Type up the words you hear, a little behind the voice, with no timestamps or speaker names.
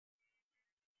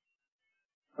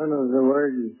One of the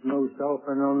words most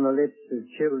often on the lips of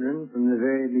children from the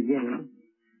very beginning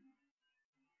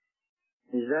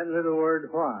is that little word,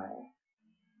 why.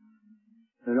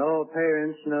 And all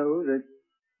parents know that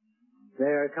they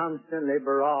are constantly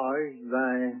barraged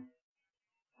by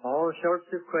all sorts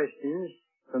of questions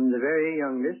from the very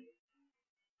youngest.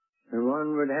 And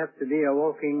one would have to be a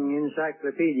walking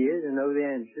encyclopedia to know the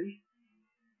answers.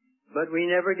 But we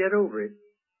never get over it.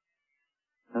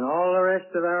 And all the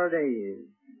rest of our days,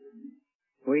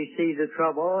 we see the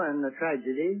trouble and the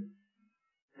tragedy,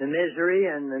 the misery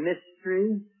and the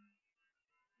mystery,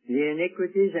 the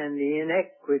iniquities and the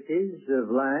inequities of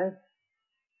life.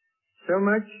 So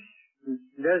much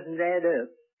doesn't add up,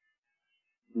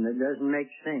 and it doesn't make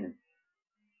sense.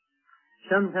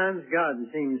 Sometimes God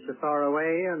seems so far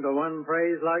away, and the one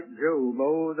prays like Job,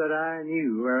 oh, that I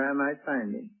knew where I might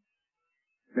find him.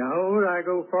 Behold, I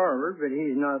go forward, but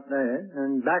he's not there,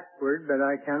 and backward, but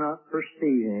I cannot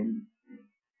perceive him.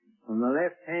 On the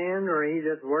left hand where he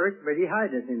doth work, but he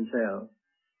hideth himself.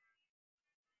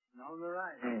 And on the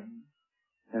right hand,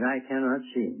 that I cannot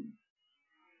see him.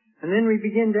 And then we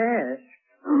begin to ask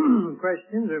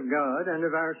questions of God and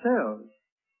of ourselves.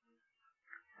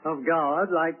 Of God,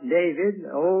 like David,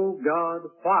 O God,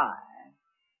 why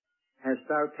hast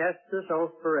thou cast us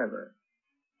off forever?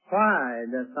 Why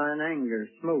doth thine anger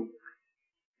smoke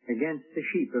against the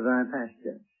sheep of thy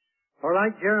pasture? Or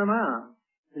like Jeremiah,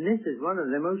 and this is one of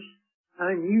the most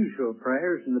unusual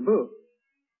prayers in the book.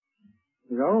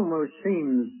 It almost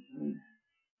seems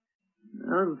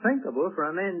unthinkable for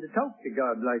a man to talk to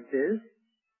God like this.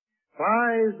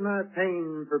 Why is my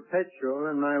pain perpetual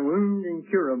and my wound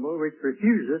incurable, which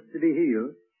refuseth to be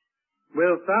healed?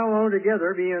 Wilt thou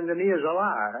altogether be unto me as a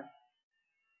liar,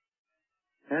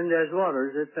 and as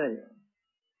waters that fail?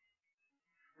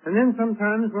 And then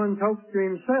sometimes one talks to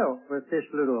himself with this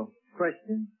little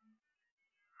question.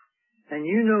 And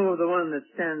you know the one that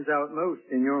stands out most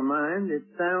in your mind.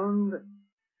 It's found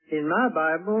in my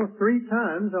Bible 3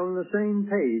 times on the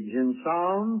same page, in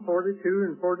Psalm 42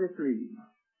 and 43.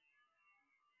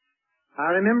 I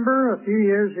remember a few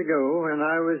years ago when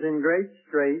I was in great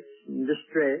straits and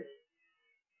distress.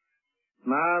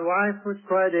 My wife was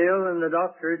quite ill, and the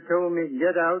doctor had told me to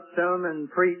get out some and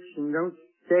preach and don't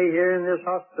stay here in this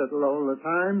hospital all the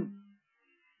time.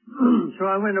 So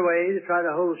I went away to try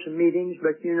to hold some meetings,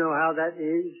 but you know how that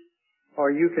is. Or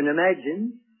you can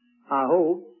imagine, I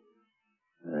hope.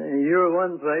 You're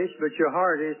one place, but your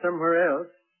heart is somewhere else.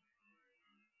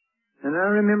 And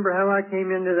I remember how I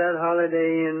came into that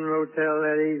Holiday Inn motel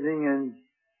that evening, and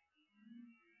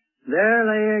there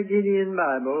lay a Gideon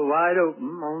Bible wide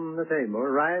open on the table,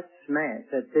 right smack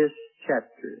at this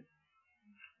chapter.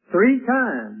 3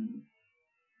 times.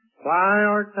 Why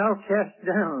art thou cast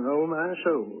down, O my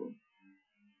soul?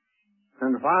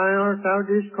 And why art thou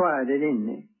disquieted in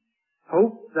me?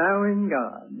 Hope thou in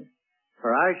God,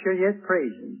 for I shall yet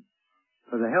praise him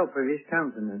for the help of his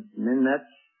countenance. And then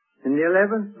that's in the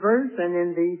 11th verse and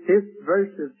in the 5th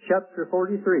verse of chapter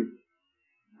 43.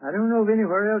 I don't know of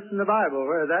anywhere else in the Bible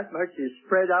where that much is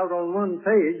spread out on one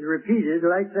page, repeated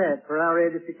like that for our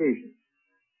edification.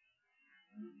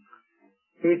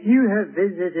 If you have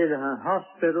visited a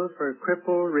hospital for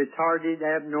crippled, retarded,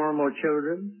 abnormal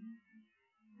children,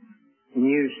 and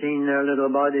you've seen their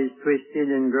little bodies twisted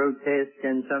and grotesque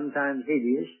and sometimes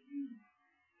hideous,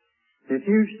 if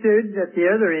you stood at the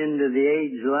other end of the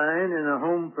age line in a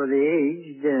home for the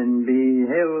aged and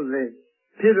beheld the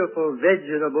pitiful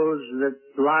vegetables that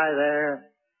lie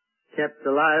there, kept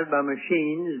alive by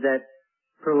machines that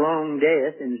prolong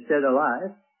death instead of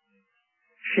life,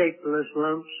 shapeless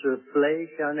lumps of flesh,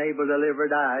 unable to live or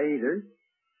die either.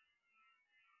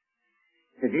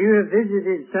 If you have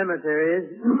visited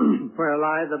cemeteries where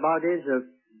lie the bodies of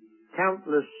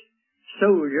countless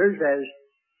soldiers, as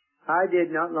I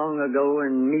did not long ago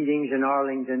in meetings in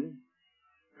Arlington,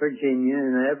 Virginia,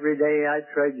 and every day I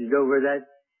trudged over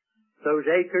those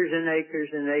acres and acres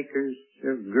and acres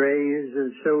of graves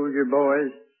of soldier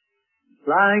boys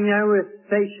lying there with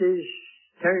faces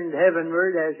turned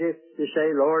heavenward as if to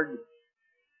say, Lord,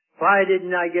 why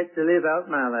didn't I get to live out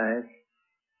my life?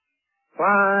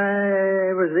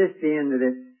 Why was this the end of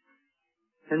it?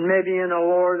 And maybe in a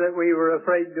war that we were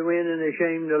afraid to win and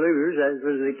ashamed to lose, as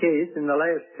was the case in the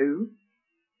last 2.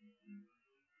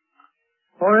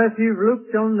 Or if you've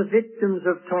looked on the victims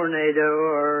of tornado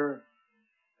or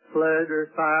flood or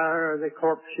fire, or the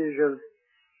corpses of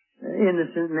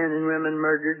innocent men and women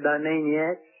murdered by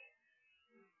maniacs,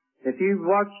 if you've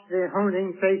watched the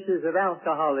haunting faces of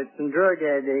alcoholics and drug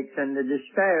addicts and the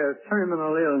despair of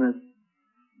terminal illness,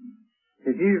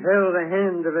 if you've held the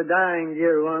hand of a dying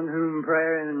dear one whom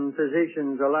prayer and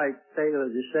physicians alike fail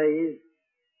to save,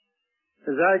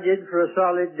 as I did for a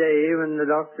solid day when the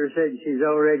doctor said she's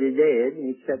already dead,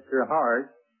 except her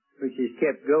heart, which is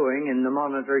kept going, and the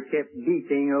monitor kept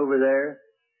beeping over there.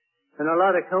 And a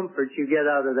lot of comfort you get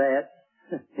out of that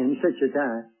in such a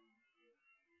time.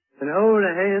 And hold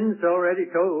a hand's already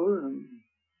cold, and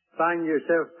find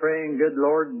yourself praying, good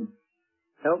Lord,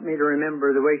 help me to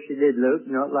remember the way she did look,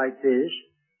 not like this.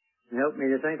 And help me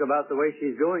to think about the way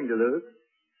she's going to look.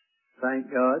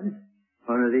 Thank God,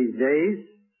 one of these days.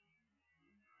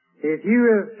 If you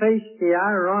have faced the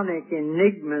ironic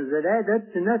enigmas that add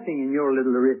up to nothing in your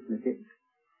little arithmetic,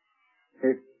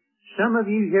 if some of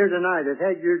you here tonight have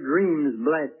had your dreams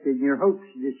blasted and your hopes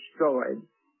destroyed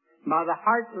by the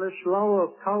heartless law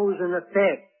of cause and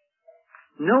effect,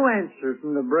 no answer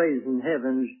from the brazen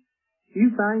heavens, you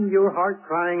find your heart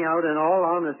crying out in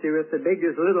all honesty with the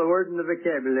biggest little word in the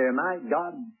vocabulary, my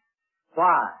God,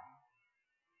 why?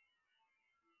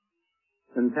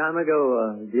 Some time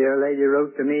ago, a dear lady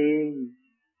wrote to me.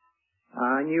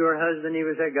 I knew her husband. He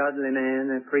was a godly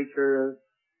man, a preacher of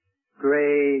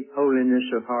great holiness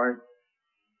of heart.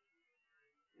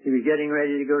 He was getting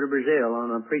ready to go to Brazil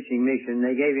on a preaching mission.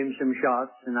 They gave him some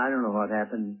shots, and I don't know what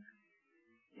happened.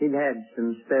 He'd had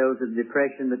some spells of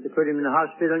depression, but they put him in the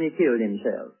hospital and he killed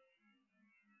himself.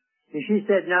 And she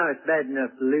said, now it's bad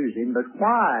enough to lose him, but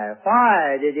why?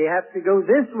 Why did he have to go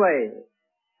this way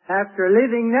after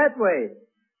living that way?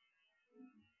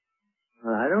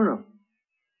 Well, I don't know.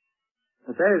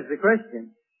 But there's the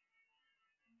question.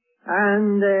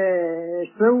 And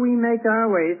so we make our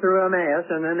way through a mass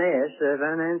and a mess of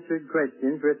unanswered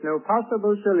questions with no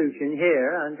possible solution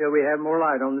here until we have more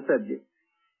light on the subject.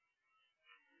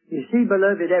 You see,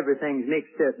 beloved, everything's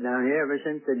mixed up down here ever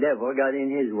since the devil got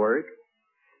in his work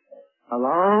a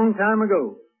long time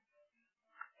ago.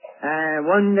 And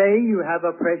one day you have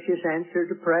a precious answer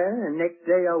to prayer, and next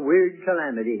day a weird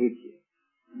calamity hits you.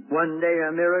 One day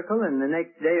a miracle, and the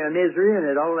next day a misery, and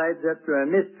it all adds up to a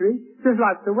mystery, just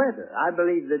like the weather. I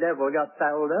believe the devil got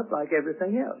fouled up like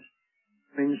everything else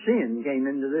when sin came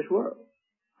into this world.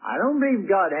 I don't believe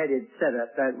God had it set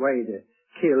up that way to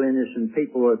kill innocent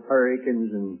people with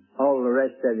hurricanes and all the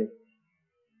rest of it.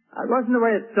 That wasn't the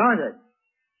way it started.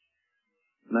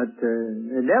 But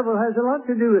the devil has a lot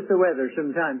to do with the weather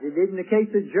sometimes. He did in the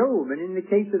case of Job, and in the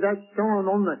case of that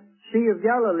storm on the Sea of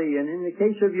Galilee, and in the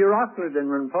case of Orchestrated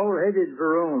when Paul headed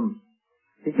for Rome.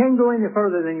 He can't go any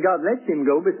further than God lets him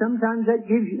go, but sometimes that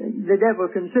gives the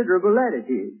devil considerable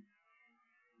latitude.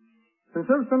 And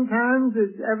so sometimes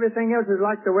everything else is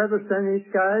like the weather, sunny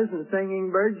skies and singing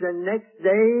birds, and next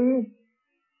day,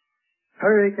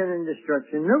 hurricane and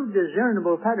destruction. No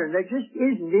discernible pattern. There just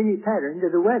isn't any pattern to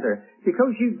the weather.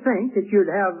 Because you'd think that you'd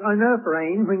have enough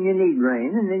rain when you need rain,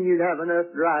 and then you'd have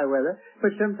enough dry weather.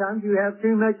 But sometimes you have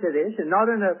too much of this and not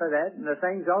enough of that, and the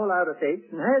thing's all out of fix,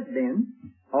 and has been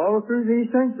all through these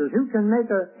senses. Who can make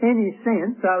any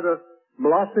sense out of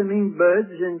blossoming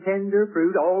buds and tender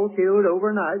fruit all killed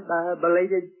overnight by a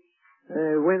belated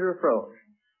winter frost?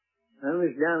 I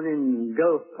was down in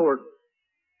Gulfport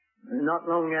not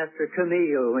long after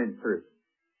Camille went through,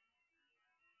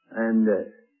 and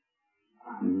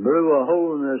blew a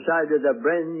hole in the side of the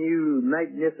brand new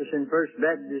magnificent First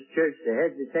Baptist Church. They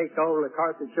had to take all the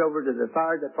carpets over to the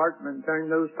fire department and turn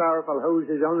those powerful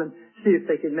hoses on them, see if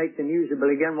they could make them usable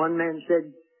again. One man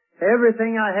said,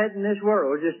 everything I had in this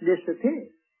world just disappeared.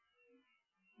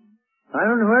 I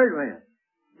don't know where it went.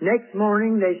 Next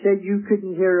morning they said you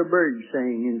couldn't hear a bird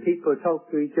sing, and people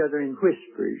talked to each other in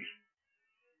whispers.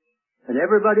 And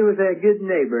everybody was a good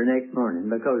neighbor next morning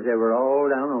because they were all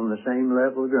down on the same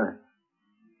level ground.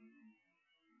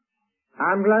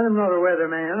 I'm glad I'm not a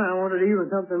weatherman. I wanted even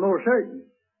something more certain.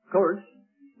 Of course,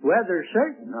 weather's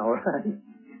certain, all right.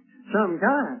 Some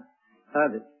kind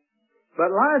of it.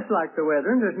 But life's like the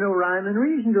weather, and there's no rhyme and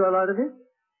reason to a lot of it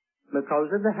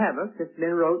because of the havoc that's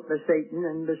been wrought by Satan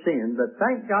and by sin. But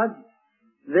thank God,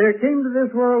 there came to this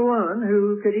world one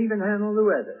who could even handle the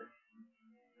weather.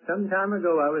 Some time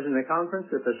ago, I was in a conference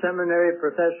with a seminary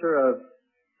professor of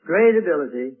great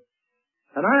ability,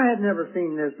 and I had never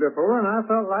seen this before, and I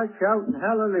felt like shouting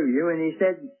hallelujah when he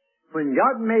said, when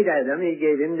God made Adam, he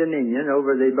gave him dominion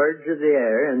over the birds of the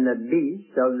air and the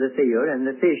beasts of the field and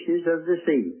the fishes of the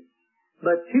sea.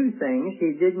 But two things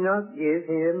he did not give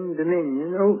him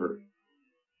dominion over.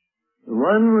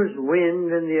 One was wind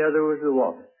and the other was the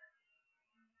water.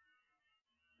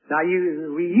 Now,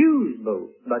 we use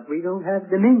both, but we don't have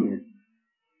dominion.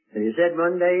 So he said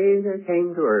one day there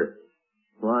came to earth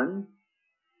one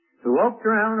who walked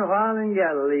around a while in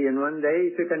Galilee, and one day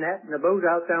he took a nap in a boat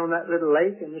out there on that little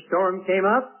lake, and the storm came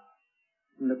up.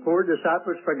 And the poor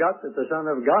disciples forgot that the Son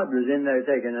of God was in there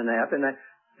taking a nap, and they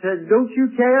said, "Don't you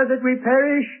care that we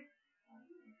perish?"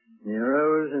 And he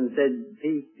arose and said,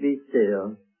 "Peace, be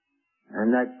still."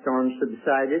 And that storm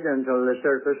subsided until the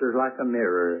surface was like a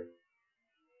mirror.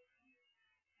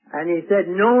 And he said,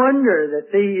 "No wonder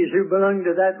that these who belong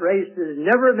to that race has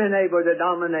never been able to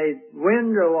dominate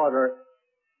wind or water,"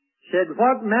 said,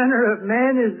 "What manner of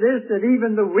man is this that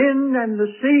even the wind and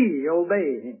the sea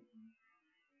obey him?"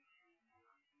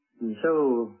 And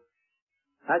so,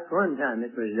 at one time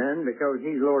it was done because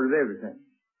He's Lord of everything.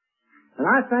 And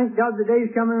I thank God the day's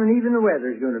coming when even the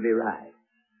weather's going to be right.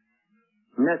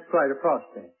 And that's quite a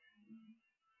prospect.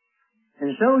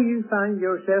 And so you find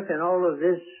yourself in all of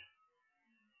this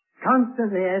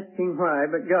constantly asking why,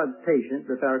 but God's patient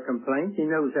with our complaints. He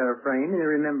knows our frame and He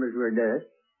remembers we're dust.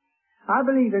 I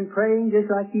believe in praying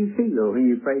just like you feel when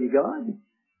you pray to God.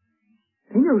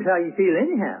 He knows how you feel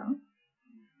anyhow.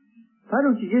 Why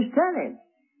don't you just tell Him?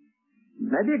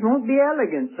 Maybe it won't be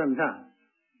elegant sometimes.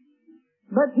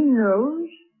 But He knows.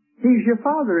 He's your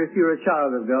Father if you're a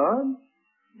child of God.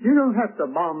 You don't have to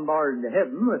bombard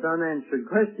heaven with unanswered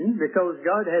questions because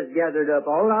God has gathered up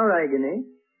all our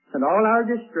agony and all our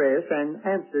distress and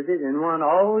answered it in one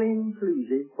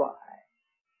all-inclusive why.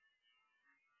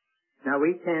 Now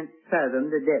we can't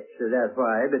fathom the depths of that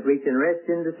why, but we can rest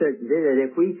in the certainty that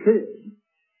if we could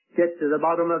get to the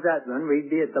bottom of that one, we'd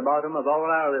be at the bottom of all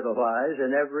our little whys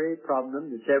and every problem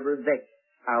that's ever vexed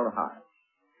our hearts.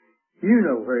 You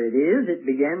know where it is. It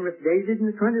began with David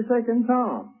in the 22nd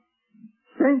Psalm.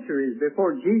 Centuries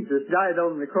before Jesus died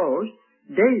on the cross,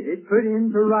 David put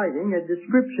into writing a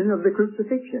description of the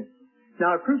crucifixion.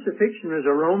 Now, crucifixion was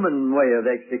a Roman way of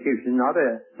execution, not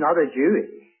a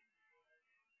Jewish.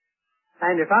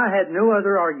 And if I had no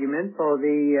other argument for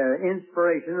the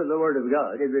inspiration of the Word of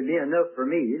God, it would be enough for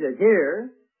me that here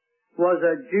was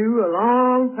a Jew a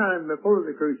long time before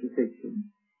the crucifixion,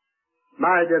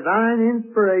 by divine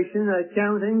inspiration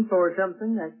accounting for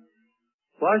something that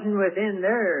wasn't within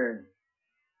their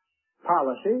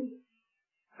policy,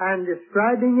 and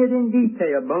describing it in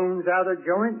detail. Bones out of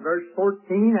joint, verse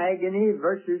 14, agony,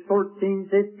 verses 14,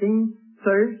 15,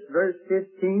 thirst, verse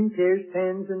 15, pierced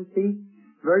hands and feet,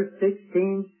 verse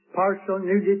 16, partial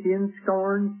nudity and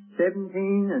scorn,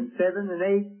 17 and 7 and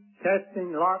 8,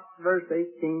 casting lots, verse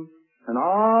 18, and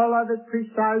all of it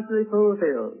precisely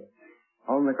fulfilled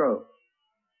on the cross.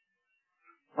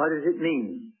 What does it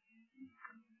mean?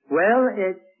 Well,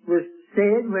 it was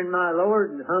said when my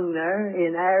Lord hung there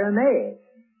in Aramaic,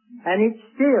 and it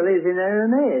still is in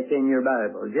Aramaic in your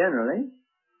Bible, generally.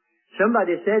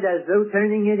 Somebody said as though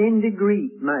turning it into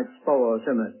Greek might spoil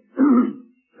some of it.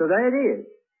 So there it is.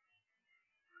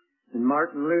 And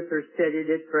Martin Luther studied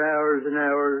it for hours and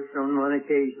hours on one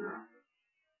occasion.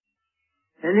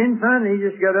 And then finally he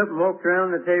just got up and walked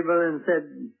around the table and said,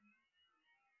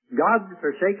 "God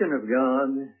forsaken of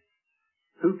God,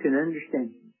 who can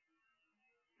understand him?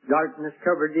 Darkness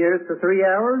covered the earth for 3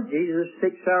 hours. Jesus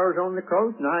 6 hours on the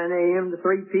cross, 9 a.m. to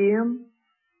 3 p.m.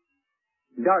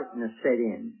 Darkness set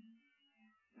in.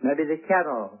 Maybe the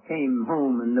cattle came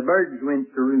home and the birds went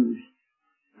to roost.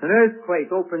 An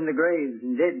earthquake opened the graves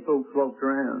and dead folks walked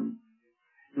around.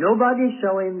 Nobody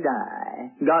saw him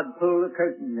die. God pulled the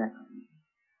curtain down.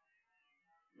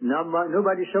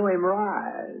 Nobody saw him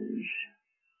rise.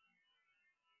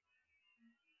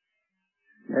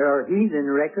 There are heathen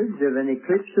records of an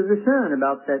eclipse of the sun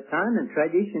about that time, and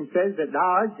tradition says that the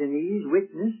odds and ends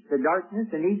witnessed the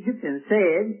darkness in Egypt and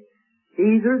said,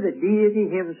 either the deity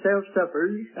himself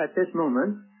suffers at this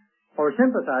moment or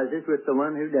sympathizes with the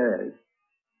one who does.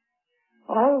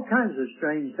 All kinds of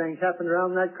strange things happened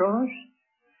around that cross.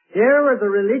 Here were the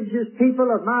religious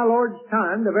people of my Lord's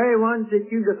time, the very ones that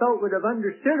you'd have thought would have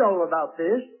understood all about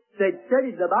this. They'd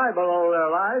studied the Bible all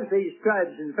their lives, these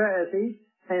scribes and Pharisees.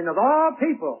 And of all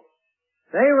people,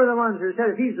 they were the ones who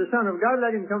said, if he's the Son of God,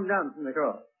 let him come down from the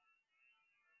cross.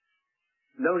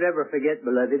 Don't ever forget,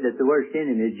 beloved, that the worst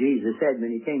enemy Jesus had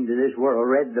when he came to this world,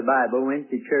 read the Bible, went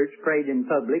to church, prayed in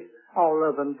public, all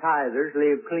of them tithers,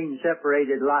 lived clean,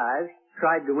 separated lives,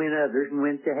 tried to win others, and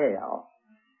went to hell.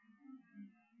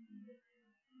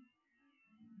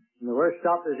 And the worst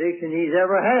opposition he's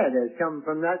ever had has come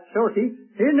from that source. He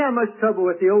didn't have much trouble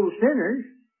with the old sinners.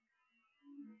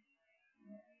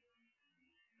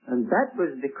 And that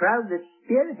was the crowd that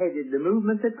spearheaded the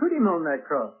movement that put him on that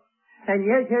cross. And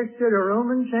yet here stood a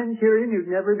Roman centurion who'd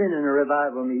never been in a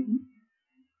revival meeting,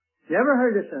 never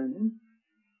heard a sermon,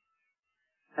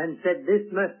 and said, this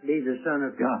must be the Son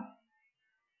of God.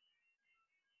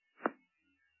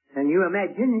 Can you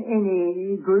imagine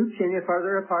any groups any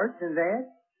further apart than that?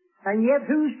 And yet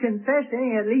who's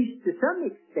confessing, at least to some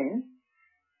extent,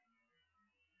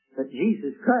 that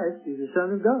Jesus Christ is the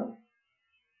Son of God.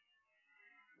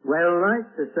 Well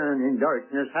might the sun in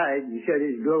darkness hide and shut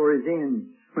his glories in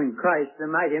when Christ the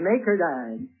mighty Maker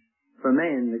died for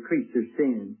man the creature's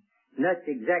sin. And that's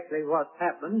exactly what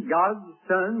happened. God's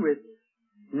Son with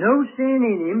no sin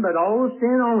in him but all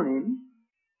sin on him.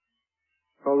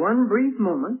 For one brief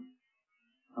moment,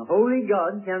 a holy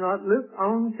God cannot look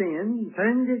on sin and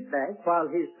turned it back while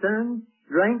his Son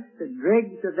drank the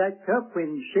dregs of that cup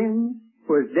when sin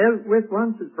was dealt with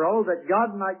once and for all, that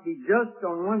God might be just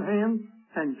on one hand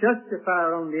and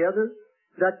justifier on the other,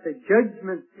 that the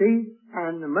judgment seat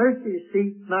and the mercy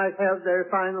seat might have their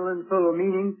final and full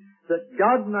meaning, that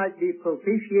God might be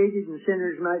propitiated and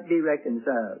sinners might be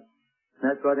reconciled.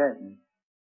 That's what happened.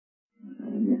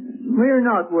 We're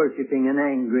not worshiping an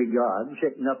angry God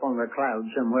sitting up on a cloud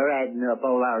somewhere adding up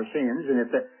all our sins, and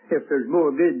if there's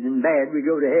more good than bad, we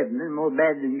go to heaven, and more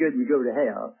bad than good, we go to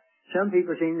hell. Some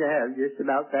people seem to have just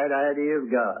about that idea of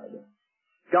God.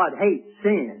 God hates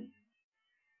sin.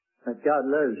 But God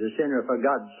loves the sinner, for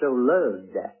God so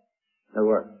loved the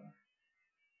world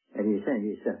that he sent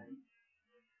his Son.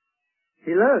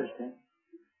 He loves them.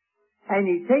 And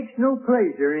he takes no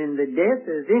pleasure in the death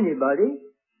of anybody.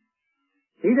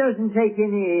 He doesn't take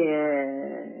any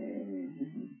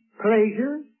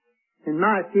pleasure in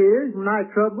my fears and my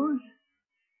troubles.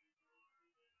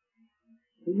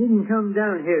 He didn't come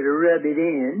down here to rub it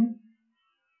in.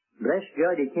 Bless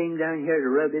God, he came down here to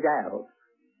rub it out.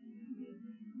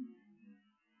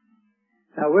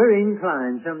 Now, we're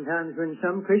inclined sometimes when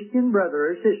some Christian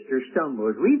brother or sister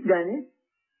stumbles. We've done it.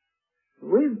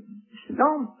 We've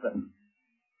stomped them.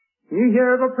 You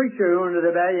hear of a preacher going to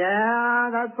the back, yeah,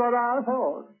 that's what I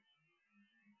thought.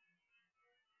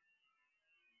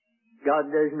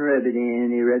 God doesn't rub it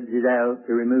in. He rubs it out.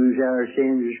 He removes our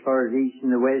sins as far as east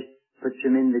and the west, puts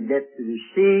them in the depths of the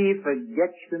sea,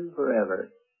 forgets them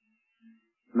forever.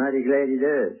 Mighty glad he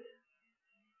does.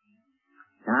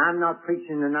 Now, I'm not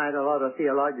preaching tonight a lot of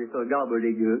theological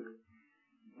gobbledygook.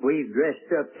 We've dressed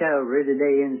up Calvary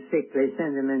today in sickly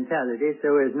sentimentality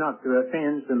so as not to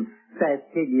offend some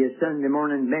fastidious Sunday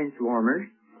morning bench warmers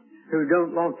who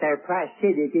don't want their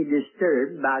placidity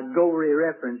disturbed by gory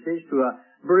references to a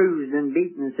bruised and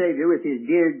beaten Savior with his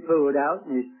beard pulled out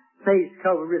and his face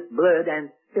covered with blood and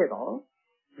spittle,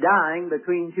 dying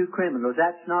between two criminals.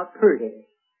 That's not pretty.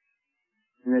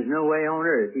 And there's no way on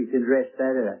earth you can dress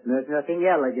that up. There's nothing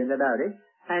elegant about it.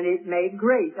 And it made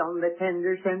great on the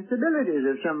tender sensibilities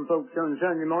of some folks on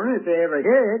Sunday morning, if they ever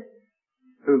hear it,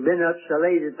 who've been up so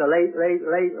late at the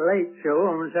late show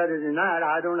on Saturday night.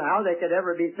 I don't know how they could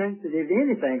ever be sensitive to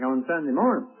anything on Sunday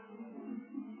morning.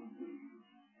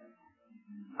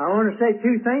 I want to say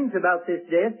two things about this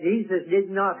death. Jesus did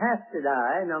not have to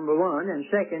die, number one, and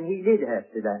second, he did have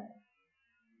to die.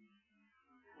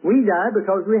 We die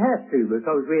because we have to,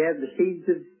 because we have the seeds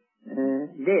of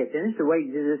death in us. The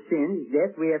wages of sin is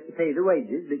death. We have to pay the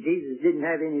wages, but Jesus didn't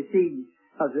have any seeds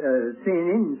of sin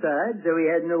inside, so he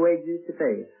had no wages to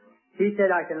pay. He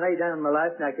said, I can lay down my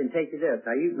life and I can take it up.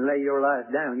 Now, you can lay your life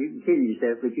down. You can kill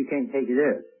yourself, but you can't take it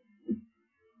up.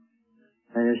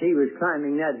 And as he was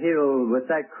climbing that hill with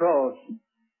that cross,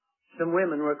 some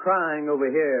women were crying over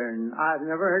here, and I've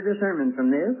never heard a sermon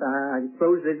from this. I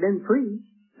suppose they've been preached.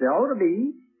 They ought to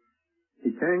be.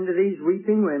 He turned to these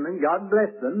weeping women. God bless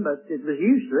them, but it was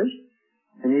useless.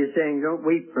 And he's saying, don't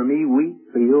weep for me, weep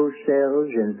for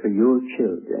yourselves and for your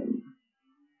children.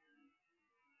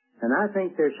 And I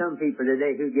think there's some people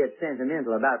today who get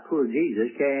sentimental about poor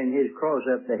Jesus carrying his cross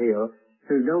up the hill,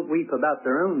 who don't weep about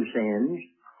their own sins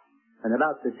and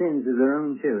about the sins of their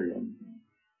own children.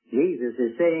 Jesus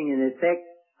is saying, in effect,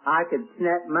 I could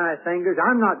snap my fingers.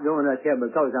 I'm not going up here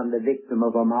because I'm the victim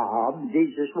of a mob.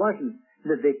 Jesus wasn't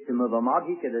the victim of a mob.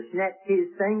 He could have snapped his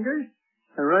fingers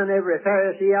and run every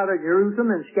Pharisee out of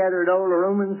Jerusalem and scattered all the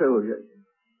Roman soldiers.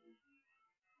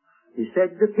 He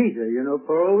said to Peter,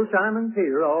 poor old Simon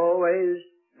Peter, always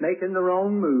making the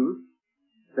wrong move,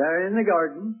 there in the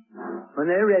garden, when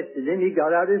they arrested him, he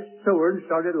got out his sword and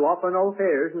started lopping off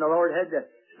hairs, and the Lord had to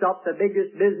stop the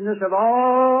biggest business of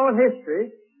all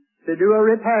history to do a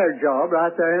repair job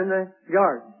right there in the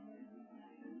garden.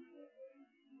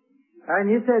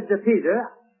 And he said to Peter,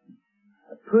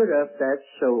 put up that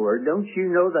sword. Don't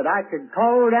you know that I could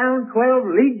call down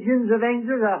 12 legions of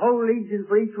angels, a whole legion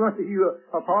for each one of you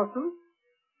apostles?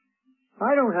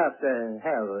 I don't have to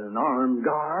have an armed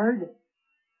guard.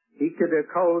 He could have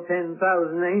called 10,000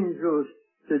 angels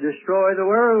to destroy the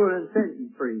world and set you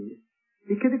free.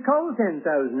 He could have called 10,000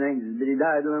 angels, but he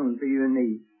died alone for you and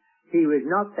me. He was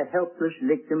not the helpless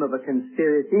victim of a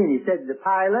conspiracy, and he said to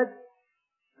Pilate,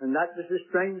 and that was the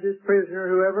strangest prisoner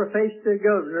who ever faced the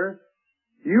governor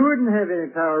You wouldn't have any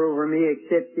power over me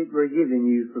except it were given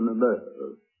you from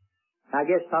above. I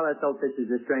guess Pilate thought this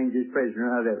is the strangest prisoner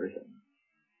I've ever seen.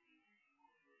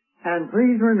 And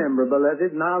please remember,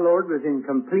 beloved, my Lord was in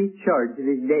complete charge of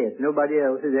his death. Nobody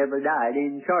else has ever died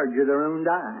in charge of their own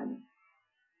dying.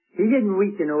 He didn't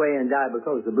weaken away and die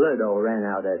because the blood all ran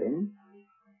out of him.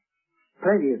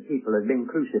 Plenty of people have been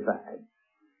crucified.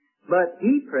 But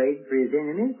he prayed for his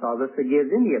enemies. Father,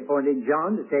 forgive them. He appointed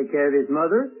John to take care of his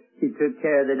mother. He took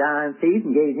care of the dying thief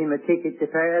and gave him a ticket to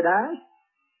paradise.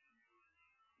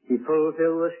 He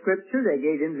fulfilled the scripture. They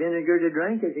gave him vinegar to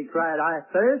drink as he cried, I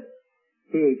thirst.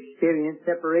 He experienced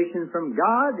separation from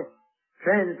God,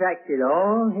 transacted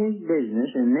all his business,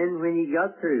 and then when he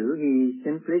got through, he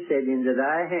simply said, into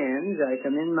thy hands I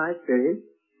commend my spirit,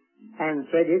 and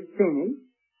said, it's finished.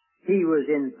 He was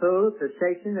in full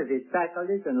possession of his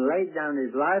faculties and laid down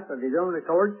his life of his own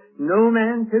accord. No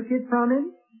man took it from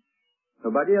him.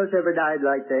 Nobody else ever died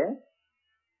like that,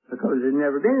 because there's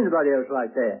never been anybody else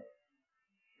like that.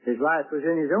 His life was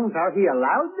in his own power. He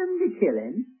allowed them to kill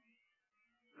him,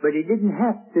 but he didn't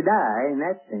have to die in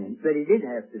that sense. But he did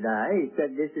have to die. He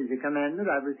said, this is a commandment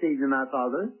I've received from my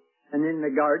Father. And in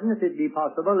the garden, if it be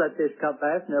possible, let this cup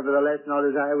pass. Nevertheless, not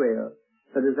as I will,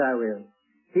 but as I will.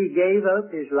 He gave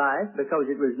up his life because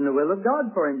it was in the will of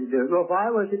God for him to do it. Well, why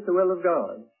was it the will of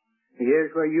God? Here's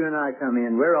where you and I come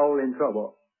in. We're all in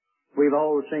trouble. We've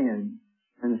all sinned.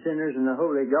 And sinners and the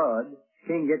holy God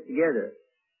can't get together.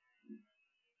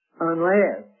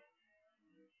 Unless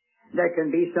there can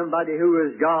be somebody who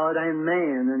is God and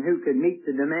man and who could meet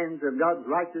the demands of God's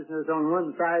righteousness on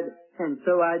one side and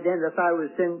so identify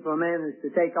with sinful man as to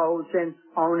take all sin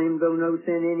on him, though no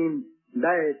sin in him,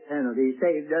 bear its penalty. He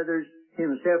saved others.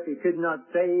 Himself he could not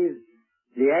save.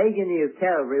 The agony of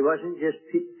Calvary wasn't just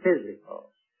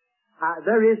physical.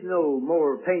 There is no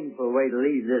more painful way to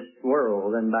leave this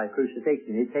world than by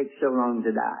crucifixion. It takes so long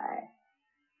to die.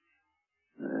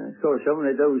 Of course,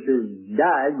 only those who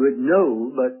died would know,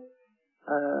 but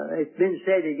it's been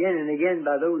said again and again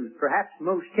by those perhaps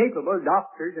most capable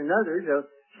doctors and others of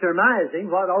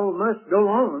surmising what all must go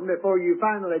on before you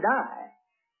finally die.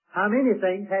 How many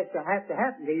things have to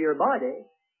happen to your body?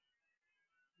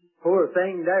 Poor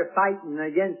thing, they're fighting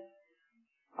against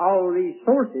all these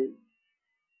forces.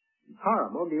 It's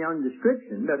horrible beyond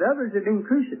description, but others have been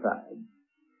crucified.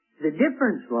 The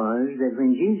difference was that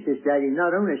when Jesus died, he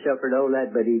not only suffered all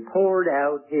that, but he poured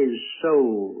out his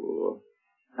soul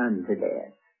unto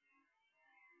death.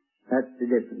 That's the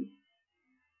difference.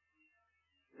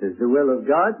 It's the will of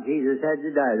God. Jesus had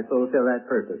to die to fulfill that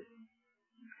purpose.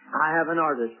 I have an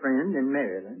artist friend in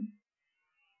Maryland.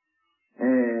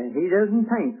 He doesn't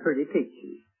paint pretty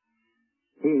pictures.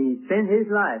 He spent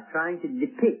his life trying to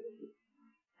depict,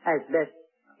 as best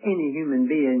any human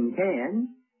being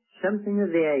can, something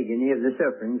of the agony of the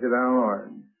sufferings of our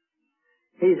Lord.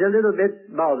 He's a little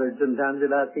bit bothered sometimes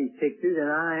about these pictures,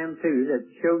 and I am too, that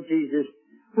show Jesus.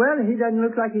 Well, he doesn't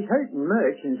look like he's hurting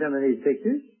much in some of these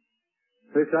pictures.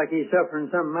 Looks like he's suffering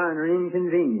some minor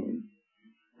inconvenience.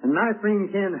 And my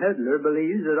friend Ken Hudler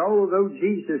believes that although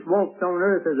Jesus walked on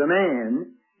earth as a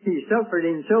man, he suffered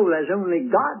in soul as only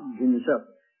God can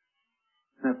suffer.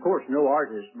 Now, of course, no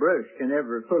artist's brush can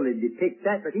ever fully depict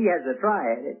that, but he has a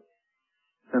try at it.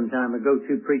 Some time ago,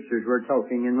 two preachers were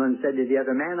talking, and one said to the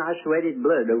other, man, I sweated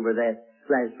blood over that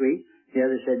last week. The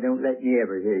other said, don't let me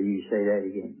ever hear you say that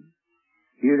again.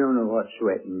 You don't know what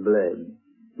sweating blood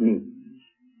means.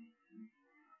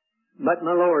 But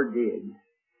my Lord did.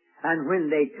 And when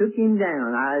they took him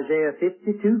down, Isaiah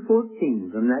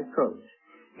 52:14 from that cross,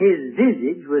 his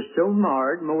visage was so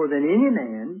marred more than any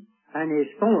man, and his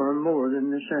form more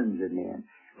than the sons of men.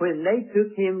 When they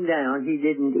took him down, he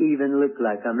didn't even look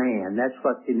like a man. That's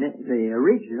what the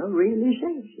original really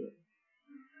says here.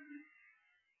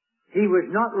 He was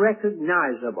not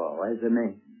recognizable as a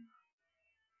man.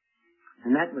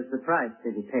 And that was the price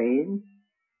that he paid.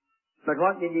 But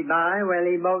what did he buy? Well,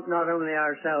 he bought not only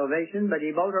our salvation, but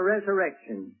he bought a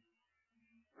resurrection.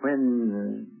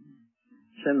 When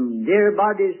some dear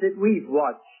bodies that we've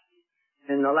watched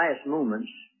in the last moments,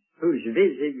 whose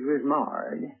visage was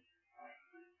marred,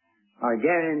 are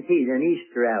guaranteed an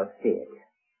Easter outfit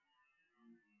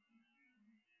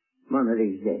one of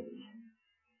these days.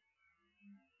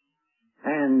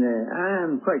 And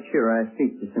I'm quite sure I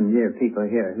speak to some dear people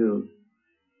here who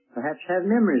perhaps have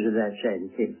memories of that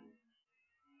sad case.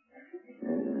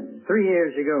 3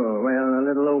 years ago, well, a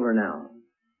little over now,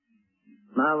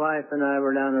 my wife and I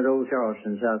were down at Old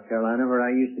Charleston, South Carolina, where I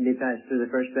used to be pastor of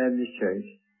the First Baptist Church.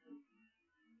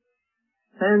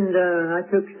 And I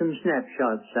took some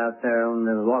snapshots out there on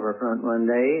the waterfront one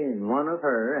day, and one of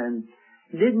her, and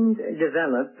didn't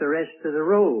develop the rest of the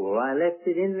roll. I left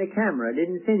it in the camera,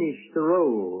 didn't finish the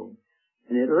roll.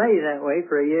 And it lay that way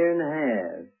for a year and a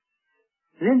half.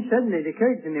 And then suddenly it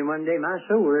occurred to me one day, my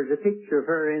soul, there's a picture of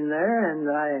her in there, and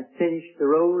I finished the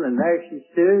roll, and there she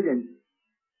stood, and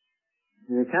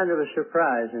it was kind of a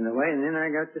surprise in a way, and then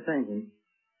I got to thinking.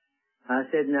 I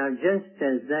said, now just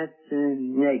as that's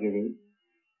negative,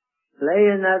 lay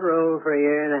in that roll for a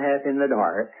year and a half in the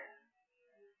dark,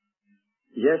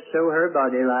 just so her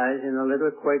body lies in a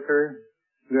little Quaker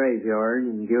graveyard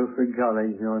in Guilford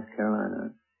College, North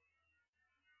Carolina.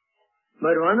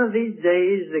 But one of these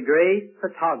days, the great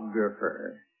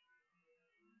photographer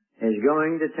is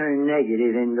going to turn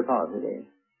negative into positive.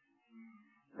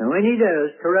 And when he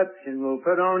does, corruption will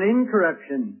put on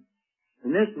incorruption,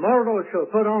 and this mortal shall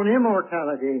put on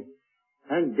immortality,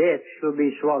 and death shall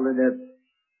be swallowed up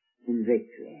in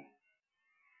victory.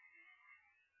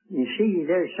 You see,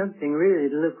 there's something really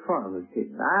to look forward to.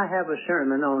 I have a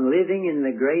sermon on living in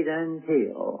the great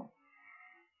until.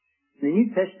 The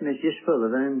New Testament's just full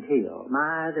of until.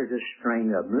 My, there's a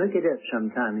string of them. Look it up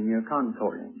sometime in your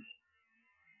concordance.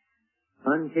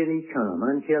 Until he come,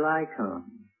 until I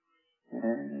come.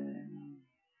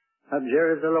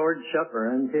 Observe the Lord's Supper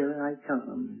until I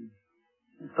come.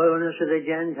 The fullness of the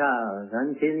Gentiles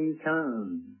until he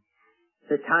comes.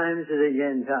 The times of the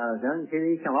Gentiles until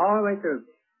he comes. All the way through.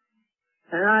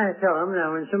 And I tell them,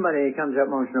 now when somebody comes up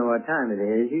and wants to know what time it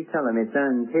is, you tell them it's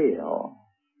until.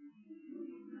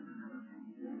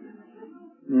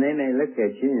 And they may look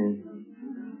at you and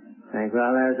think,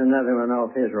 well, there's another one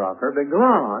off his rocker. But go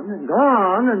on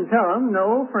and tell them,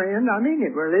 no, friend, I mean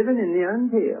it. We're living in the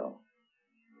until.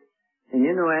 And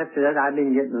you know, after that, I've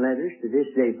been getting letters to this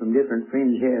day from different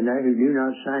friends here and there who do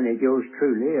not sign it yours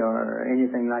truly or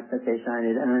anything like that. They sign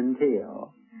it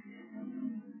until.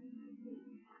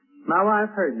 My wife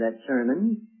heard that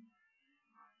sermon.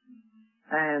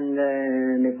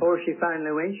 And before she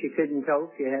finally went, she couldn't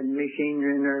talk. She had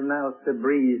machinery in her mouth to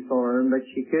breathe for her, but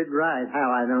she could write.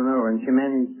 How, I don't know. And she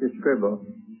managed to scribble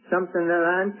something that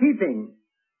I'm keeping.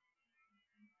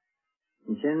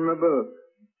 It's in my book.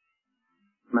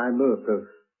 My book of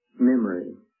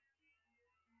memory.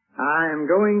 I am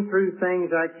going through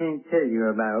things I can't tell you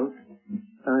about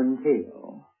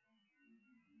until.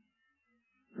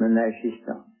 And there she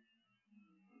stopped.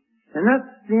 And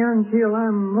that's the until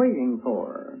I'm waiting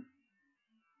for.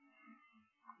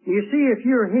 You see, if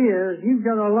you're his, you've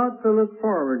got a lot to look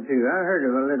forward to. I heard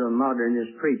of a little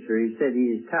modernist preacher. He said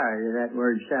he's tired of that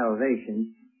word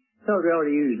salvation. Thought we ought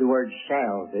to use the word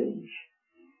salvage.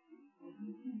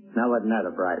 Now, wasn't that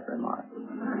a bright remark?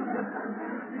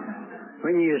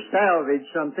 When you salvage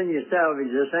something, you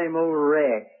salvage the same old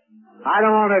wreck. I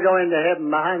don't want to go into heaven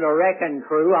behind a wrecking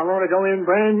crew. I want to go in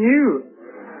brand new.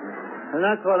 And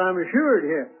that's what I'm assured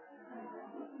here.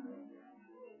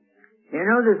 You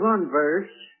know, there's one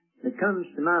verse that comes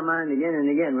to my mind again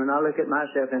and again when I look at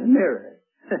myself in the mirror.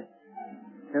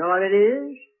 You know what it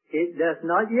is? It does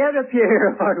not yet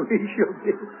appear what we shall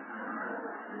be.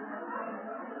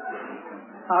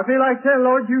 I feel like saying,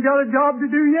 Lord, you got a job to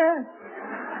do yet.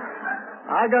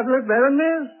 I got to look better than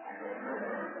this.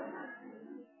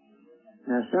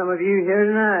 Now, some of you here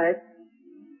tonight,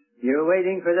 you're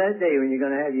waiting for that day when you're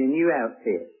going to have your new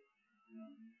outfit.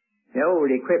 The old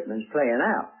equipment's playing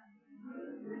out.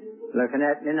 Looking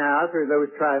at me now through those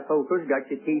trifocals, got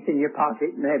your teeth in your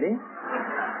pocket, maybe.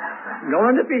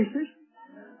 Going to pieces.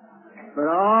 But,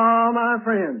 oh, my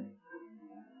friend,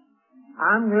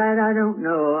 I'm glad I don't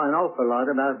know an awful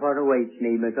lot about what awaits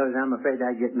me because I'm afraid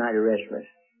I'd get mighty restless.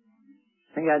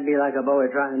 I think I'd be like a boy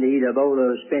trying to eat a bowl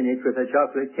of spinach with a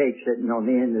chocolate cake sitting on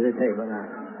the end of the table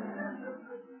now.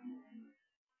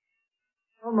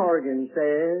 Morgan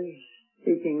says,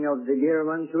 speaking of the dear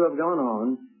ones who have gone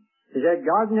on, is that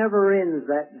God never rends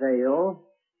that veil.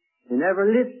 He never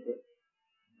lifts it.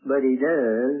 But He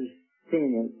does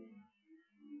thin it.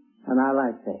 And I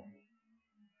like that.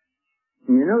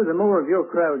 You know, the more of your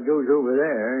crowd goes over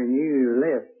there and you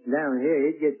left down here,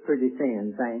 it gets pretty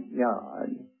thin, thank God.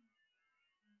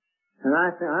 And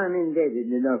I'm indebted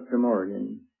to Dr.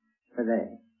 Morgan for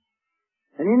that.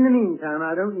 And in the meantime,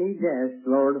 I don't need to ask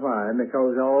the Lord why,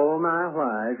 because all my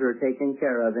whys are taken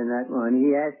care of in that one.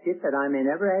 He asked it that I may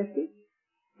never ask it.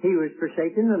 He was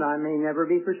forsaken that I may never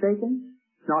be forsaken,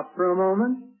 not for a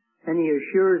moment. And He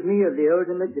assures me of the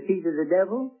ultimate defeat of the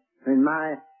devil, and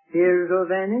my tears will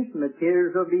vanish, my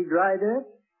tears will be dried up.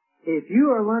 If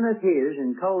you are one of His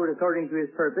and called according to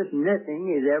His purpose,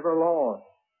 nothing is ever lost.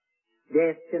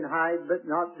 Death can hide but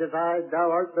not divide. Thou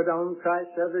art but on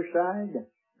Christ's other side.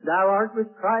 Thou art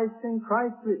with Christ and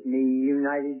Christ with me,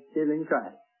 united still in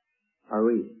Christ. Are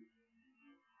we?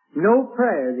 No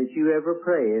prayer that you ever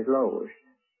pray is lost.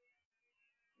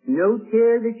 No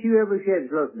tear that you ever shed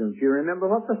is lost. Don't you remember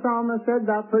what the psalmist said?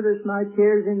 Thou puttest my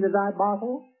tears into thy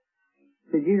bottle.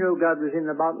 Did you know God was in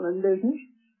the bottling business?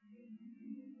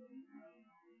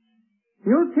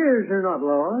 Your tears are not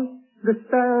lost. The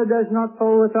sparrow does not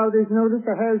fall without his notice.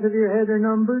 The hairs of your head are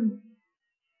numbered.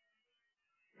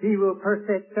 He will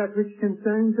perfect that which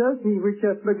concerns us. He which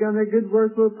hath begun a good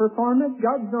work will perform it.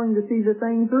 God's going to see the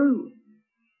thing through.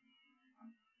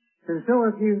 And so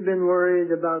if you've been worried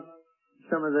about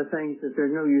some of the things that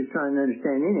there's no use trying to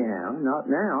understand anyhow, not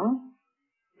now,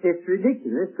 it's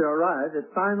ridiculous to arrive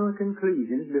at final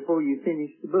conclusions before you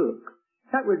finish the book.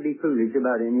 That would be foolish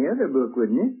about any other book,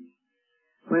 wouldn't it?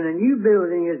 When a new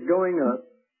building is going up,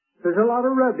 there's a lot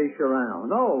of rubbish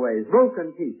around, always.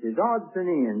 Broken pieces, odds and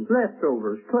ends,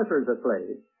 leftovers, clippers of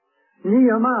place.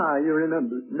 Nehemiah, you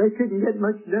remember, they couldn't get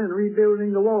much done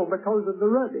rebuilding the wall because of the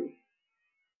rubbish.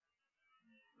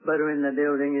 But when the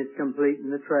building is complete and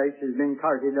the trash has been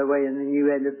carted away and the new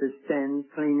edifice stands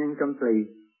clean and complete,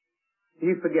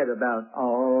 you forget about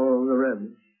all the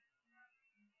rubbish.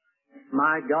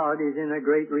 My God is in a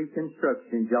great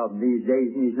reconstruction job these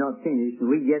days, and He's not finished, and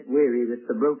we get weary with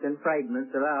the broken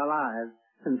fragments of our lives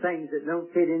and things that don't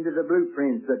fit into the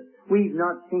blueprints, but we've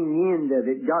not seen the end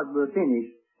of it. God will finish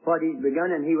what He's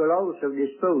begun, and He will also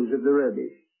dispose of the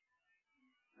rubbish.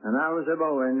 And I was a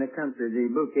boy in the country,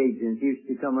 the book agents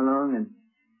used to come along, and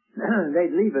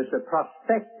they'd leave us a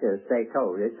prospectus, they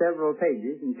called it, several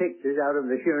pages and pictures out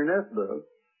of the Sure Enough book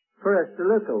for us to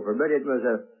look over, but it was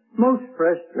a most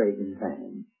frustrating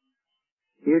thing.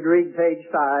 You'd read page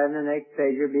 5, and the next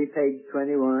page would be page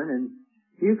 21, and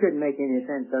you couldn't make any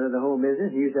sense out of the whole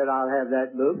business. You said, I'll have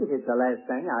that book if it's the last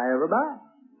thing I ever buy.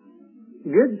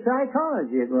 Good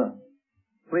psychology it was.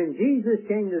 When Jesus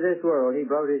came to this world, He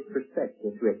brought His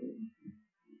prospectus with Him.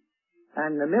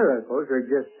 And the miracles are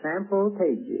just sample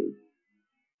pages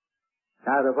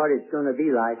out of what it's going to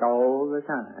be like all the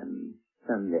time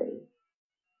someday.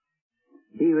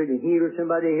 He would heal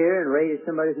somebody here and raise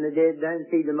somebody from the dead there and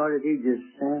feed the multitude. Just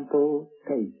sample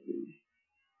pages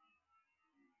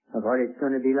of what it's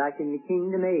going to be like in the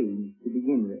kingdom age to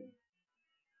begin with.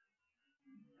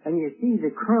 And you see,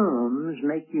 the crumbs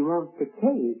make you want the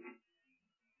cake.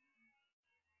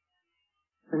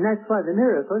 And that's why the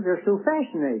miracles are so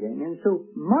fascinating and so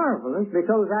marvelous,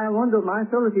 because I wonder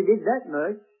myself, if you did that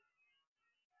much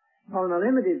on a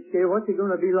limited scale, what's it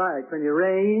going to be like when you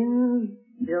reign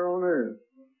here on earth?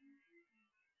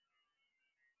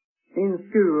 In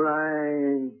school,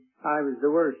 I was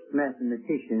the worst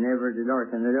mathematician ever to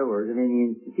darken the doors of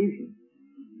any institution.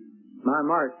 My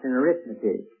marks in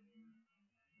arithmetic,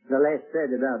 the less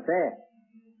said about that,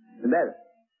 the better.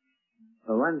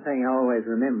 But one thing I always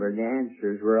remembered, the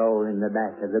answers were all in the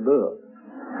back of the book.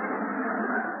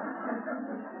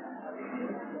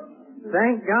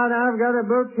 Thank God I've got a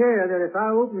book here that if I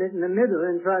open it in the middle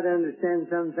and try to understand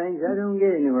some things, I don't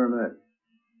get anywhere much.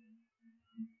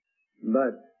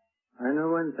 But I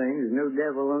know one thing, there's no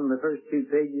devil on the first 2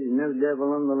 pages, no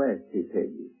devil on the last 2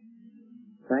 pages.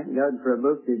 Thank God for a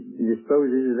book that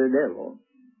disposes of the devil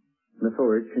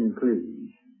before it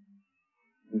concludes.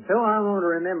 And so I want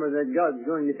to remember that God's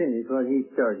going to finish what He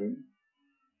started.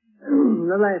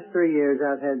 The last 3 years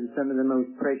I've had some of the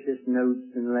most precious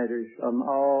notes and letters from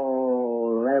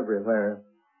all, everywhere.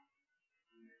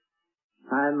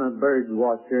 I'm a bird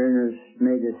watcher and have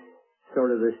made a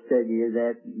sort of a study of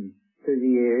that through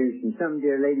the years. And some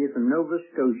dear lady from Nova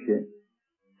Scotia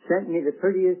sent me the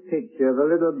prettiest picture of a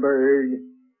little bird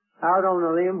out on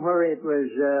a limb where it was,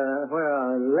 where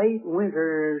a late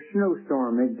winter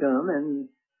snowstorm had come, and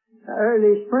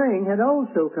early spring had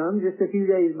also come just a few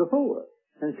days before.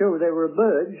 And so there were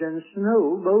buds and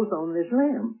snow both on this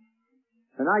limb.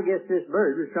 And I guess this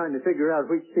bird was trying to figure out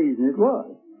which season it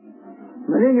was.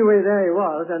 But anyway, there he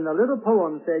was, and the little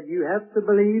poem said, you have to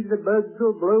believe the buds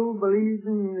will blow, believe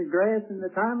in the grass in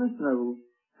the time of snow.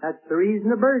 That's the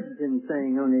reason the birds can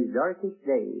sing on his darkest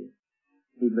day.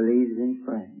 He believes in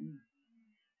spring.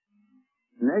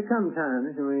 And there come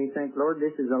times when we think, Lord,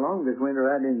 this is the longest winter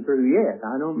I've been through yet.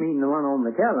 I don't mean the one on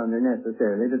the calendar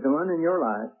necessarily, but the one in your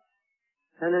life.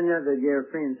 And another dear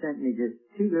friend sent me just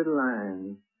 2 little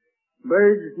lines.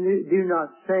 Birds do not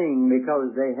sing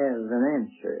because they have an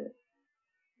answer.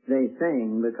 They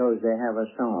sing because they have a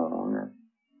song.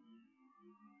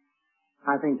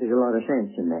 I think there's a lot of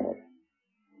sense in that.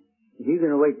 If you're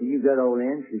going to wait till you got all the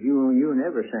answers, you'll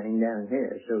never sing down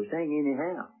here. So sing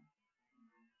anyhow,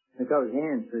 because the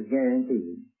answer is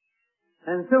guaranteed.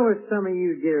 And so if some of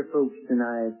you dear folks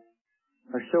tonight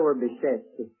are sore beset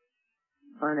with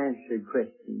unanswered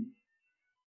questions,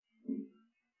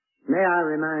 May I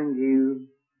remind you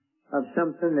of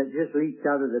something that just leaped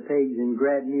out of the page and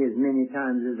grabbed me as many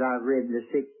times as I've read the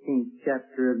 16th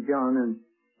chapter of John and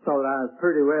thought I was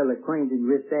pretty well acquainted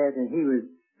with that. And he was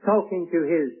talking to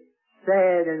his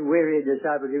sad and weary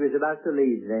disciples. He was about to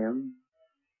leave them.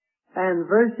 And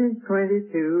verses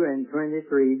 22 and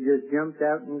 23 just jumped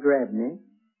out and grabbed me.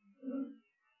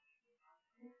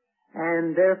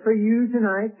 And they're for you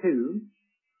tonight too.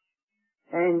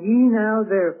 And ye now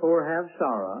therefore have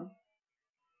sorrow,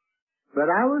 but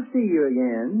I will see you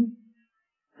again,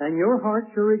 and your heart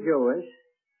shall rejoice,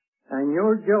 and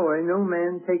your joy no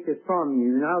man taketh from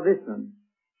you. Now listen.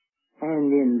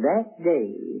 And in that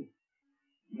day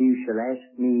you shall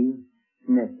ask me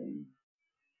nothing.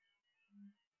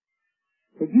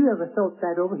 Have you ever thought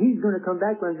that over? He's going to come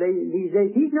back one day, these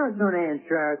days. He's not going to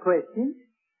answer our questions.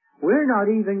 We're not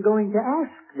even going to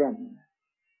ask them.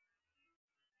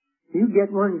 You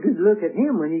get one good look at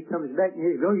him when he comes back and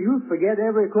he's going, you'll forget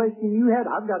every question you had.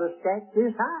 I've got a stack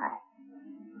this high.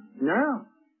 No.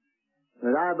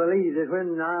 But I believe that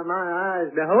when my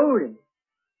eyes behold him,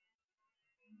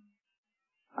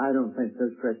 I don't think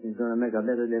those questions are going to make a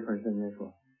better difference in this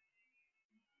one.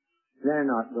 They're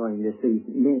not going to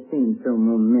seem so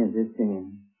momentous to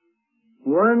him.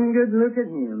 One good look at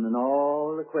him and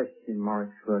all the question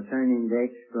marks will turn into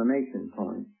exclamation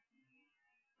points.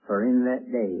 For in that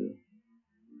day,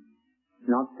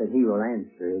 not that he will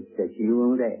answer, it's that you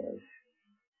won't ask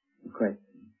the question.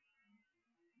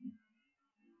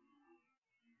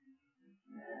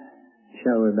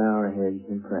 Shall we bow our heads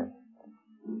and pray?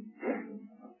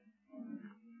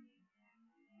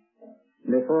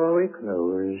 Before we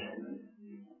close,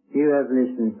 you have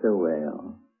listened so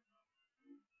well.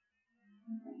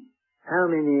 How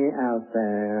many out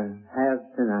there have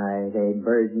tonight a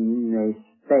burden,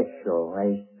 a special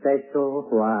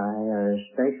why, or a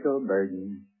special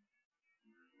burden?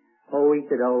 Oh, we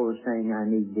could always sing, I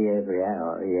need thee every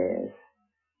hour, yes.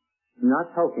 I'm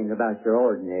not talking about your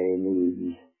ordinary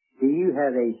needs. Do you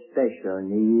have a special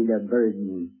need, a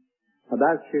burden,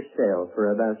 about yourself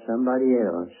or about somebody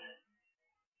else,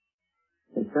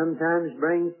 that sometimes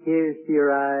brings tears to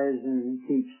your eyes and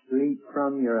keeps sleep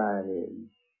from your eyelids?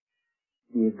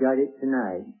 You've got it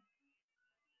tonight.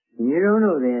 And you don't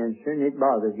know the answer, and it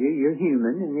bothers you. You're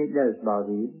human, and it does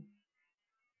bother you.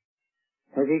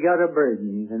 Have you got a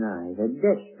burden tonight? A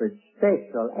desperate,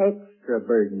 special, extra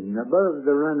burden above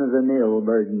the run-of-the-mill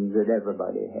burdens that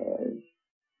everybody has.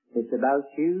 It's about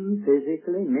you,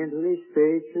 physically, mentally,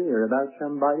 spiritually, or about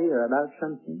somebody, or about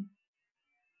something.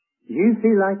 You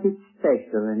feel like it's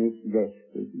special and it's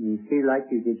desperate. You feel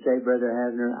like you could say, Brother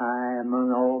Havner, I,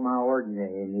 among all my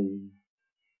ordinary needs,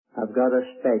 I've got a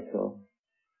special.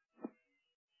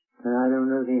 And I don't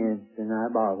know the answer, and I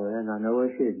bother, and I know I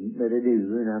shouldn't, but I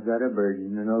do, and I've got a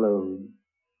burden and a load.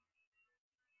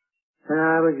 And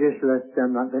I would just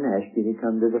I'm not going to ask you to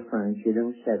come to the front. You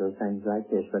don't settle things like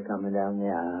this by coming down the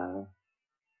aisle.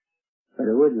 But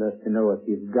I would love to know if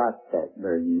you've got that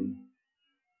burden.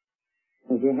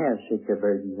 If you have such a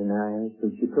burden tonight,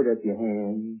 would you put up your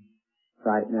hand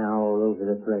right now all over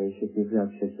the place if you've got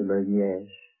such a burden? Yes.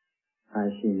 I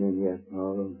see many of them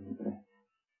all over the place.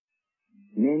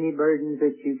 Many burdens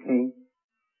that you can't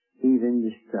even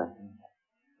describe.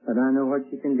 But I know what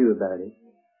you can do about it.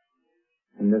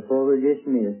 And before we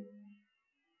dismiss,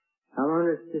 I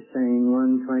want us to sing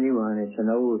 121. It's an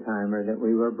old-timer that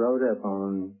we were brought up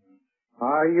on.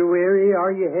 Are you weary?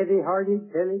 Are you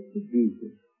heavy-hearted? Tell it to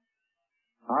Jesus.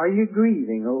 Are you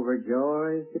grieving over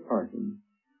joys departing?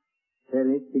 Tell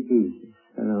it to Jesus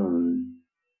alone.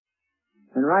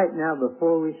 And right now,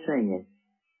 before we sing it,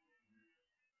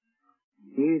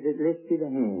 you that lifted a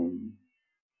hand,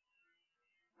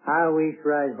 I wish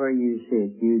right where you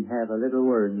sit you'd have a little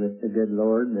word with the good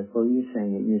Lord before you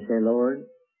sing it. And you say, Lord,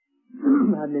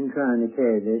 I've been trying to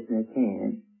carry this and I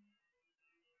can't.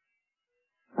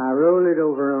 I roll it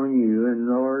over on you, and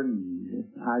Lord,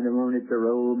 I don't want it to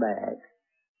roll back.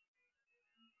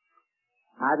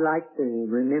 I'd like to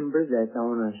remember that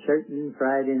on a certain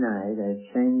Friday night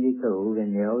at Sandy Cove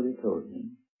in the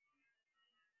auditorium,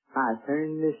 I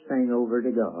turned this thing over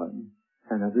to God,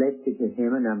 and I've left it with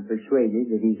Him, and I'm persuaded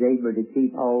that He's able to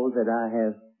keep all that I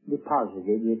have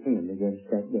deposited with Him against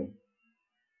that day.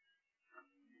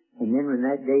 And then when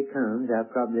that day comes, I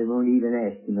probably won't even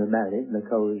ask Him about it,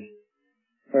 because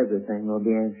everything will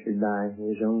be answered by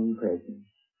His own presence.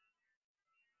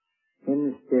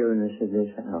 In the stillness of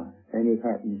this hour, and it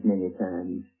happens many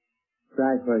times,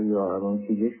 right where you are, won't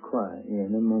you just quietly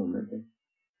in a moment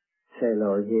say,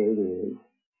 Lord, here it is.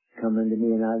 Come unto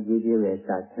me and I'll give you rest.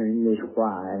 I turn this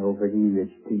why over to you.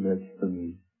 It's too much for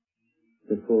me.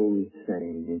 before we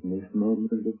sing in this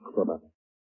moment of quiet.